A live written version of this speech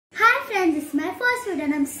video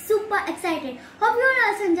and I'm super excited. Hope you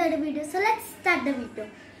all also enjoyed the video. So let's start the video.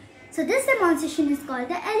 So this demonstration is called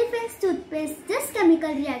the elephant's toothpaste. This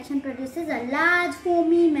chemical reaction produces a large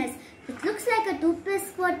foamy mess which looks like a toothpaste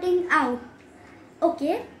squirting out.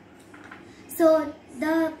 Okay. So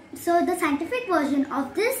the scientific version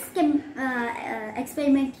of this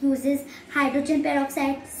experiment uses hydrogen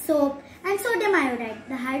peroxide, soap and sodium iodide.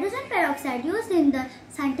 The hydrogen peroxide used in the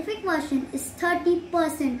scientific version is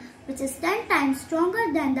 30%, which is 10 times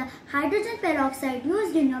stronger than the hydrogen peroxide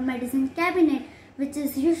used in your medicine cabinet, which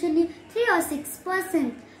is usually 3 or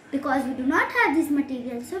 6%. Because we do not have this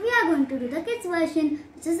material, so we are going to do the kids version,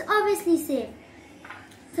 which is obviously safe.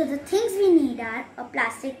 So the things we need are a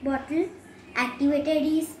plastic bottle, activated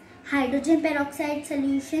yeast, hydrogen peroxide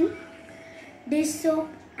solution, dish soap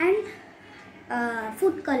and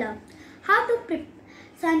food color.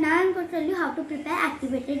 So now I am going to tell you how to prepare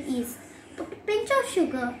activated yeast. Put a pinch of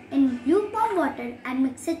sugar in lukewarm water and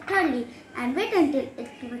mix it thoroughly and wait until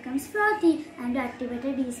it becomes frothy and the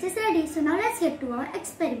activated yeast is ready. So now let's get to our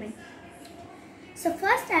experiment. So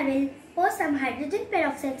first I will pour some hydrogen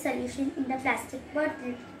peroxide solution in the plastic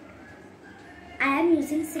bottle. I am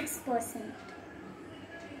using 6%.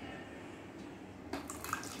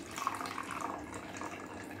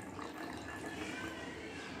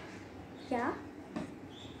 Yeah.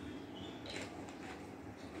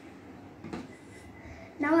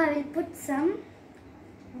 Now I will put some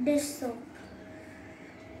dish soap.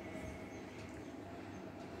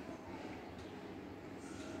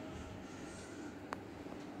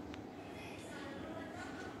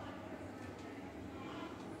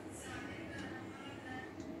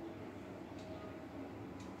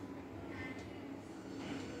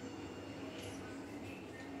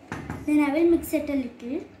 Then I will mix it a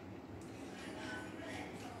little.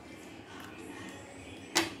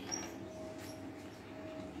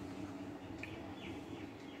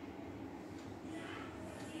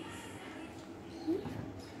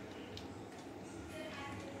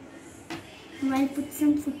 I'll put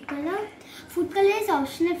some food color. Food color is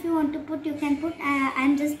optional. If you want to put, you can put.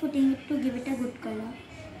 I'm just putting it to give it a good color.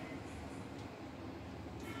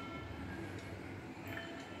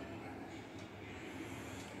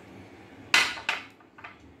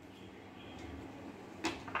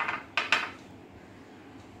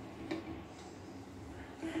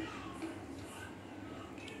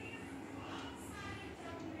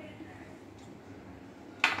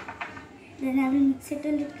 Then I will mix it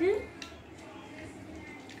a little.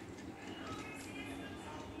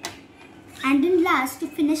 And then last, to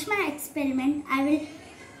finish my experiment, I will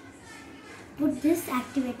put this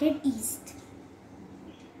activated yeast.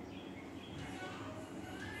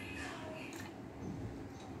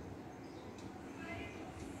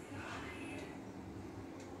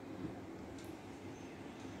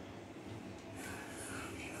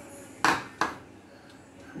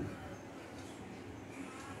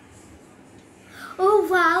 Oh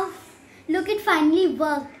wow! Look, it finally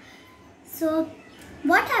worked. So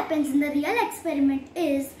what happens in the real experiment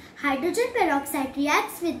is hydrogen peroxide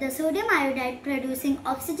reacts with the sodium iodide producing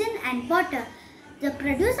oxygen and water. The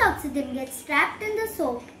produced oxygen gets trapped in the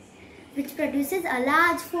soap, which produces a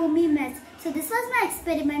large foamy mess. So this was my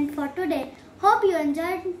experiment for today. Hope you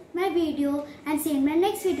enjoyed my video and see you in my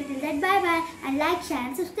next video. Till then, bye bye and like, share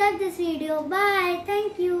and subscribe this video. Bye.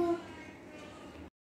 Thank you.